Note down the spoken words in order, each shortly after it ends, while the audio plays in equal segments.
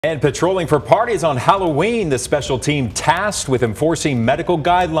And patrolling for parties on Halloween, the special team tasked with enforcing medical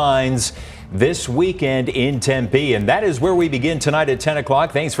guidelines this weekend in Tempe. And that is where we begin tonight at 10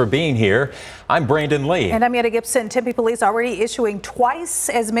 o'clock. Thanks for being here. I'm Brandon Lee. And I'm Yetta Gibson. Tempe Police already issuing twice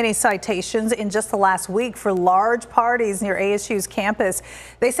as many citations in just the last week for large parties near ASU's campus.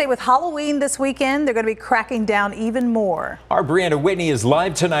 They say with Halloween this weekend, they're going to be cracking down even more. Our Brianna Whitney is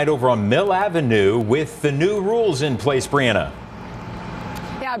live tonight over on Mill Avenue with the new rules in place. Brianna.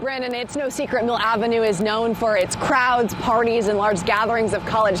 Yeah, Brandon, it's no secret Mill Avenue is known for its crowds, parties, and large gatherings of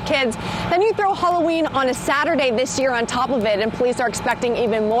college kids. Then you throw Halloween on a Saturday this year on top of it, and police are expecting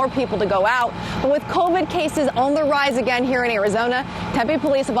even more people to go out. But with COVID cases on the rise again here in Arizona, Tempe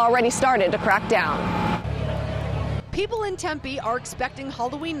police have already started to crack down. People in Tempe are expecting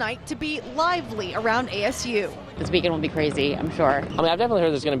Halloween night to be lively around ASU. This weekend will be crazy, I'm sure. I mean, I've definitely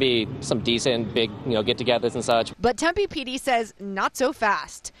heard there's going to be some decent, big, get-togethers and such. But Tempe PD says not so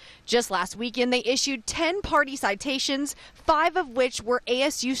fast. Just last weekend, they issued 10 party citations, 5 of which were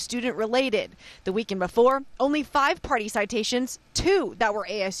ASU student-related. The weekend before, only 5 party citations, 2 that were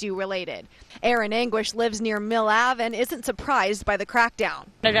ASU-related. Erin Anguish lives near Mill Ave and isn't surprised by the crackdown.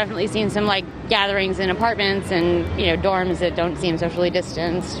 I've definitely seen some gatherings in apartments and dorms that don't seem socially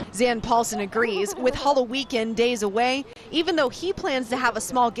distanced. Zan Paulson agrees. With Halloween days away, even though he plans to have a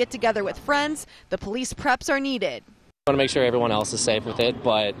small get-together with friends, the police preps are needed. I want to make sure everyone else is safe with it,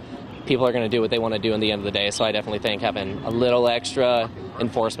 but people are going to do what they want to do in the end of the day, so I definitely think having a little extra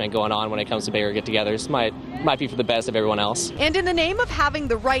enforcement going on when it comes to bigger get-togethers might be for the best of everyone else. And in the name of having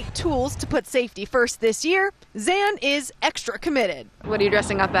the right tools to put safety first this year, Zan is extra committed. What are you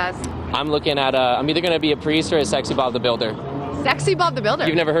dressing up as? I'm looking at, I'm either going to be a priest or a sexy Bob the Builder. Sexy Bob the Builder?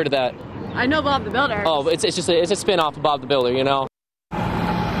 You've never heard of that? I know Bob the Builder. Oh, it's a spin-off of Bob the Builder,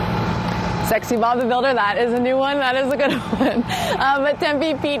 Sexy Bob the Builder, that is a new one. That is a good one. But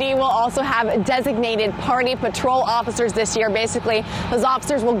Tempe PD will also have designated party patrol officers this year. Basically, those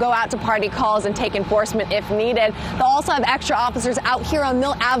officers will go out to party calls and take enforcement if needed. They'll also have extra officers out here on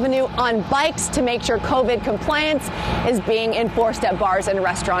Mill Avenue on bikes to make sure COVID compliance is being enforced at bars and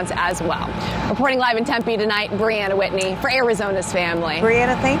restaurants as well. Reporting live in Tempe tonight, Brianna Whitney for Arizona's Family.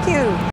 Brianna, thank you.